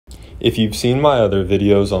If you've seen my other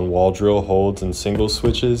videos on wall drill holds and single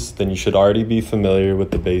switches, then you should already be familiar with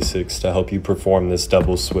the basics to help you perform this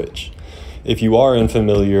double switch. If you are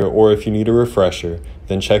unfamiliar or if you need a refresher,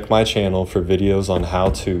 then check my channel for videos on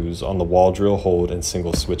how-tos on the wall drill hold and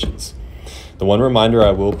single switches. The one reminder I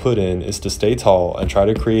will put in is to stay tall and try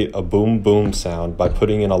to create a boom boom sound by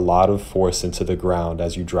putting in a lot of force into the ground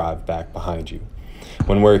as you drive back behind you.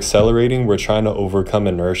 When we're accelerating, we're trying to overcome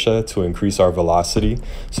inertia to increase our velocity,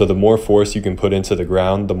 so the more force you can put into the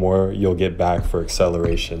ground, the more you'll get back for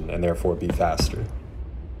acceleration and therefore be faster.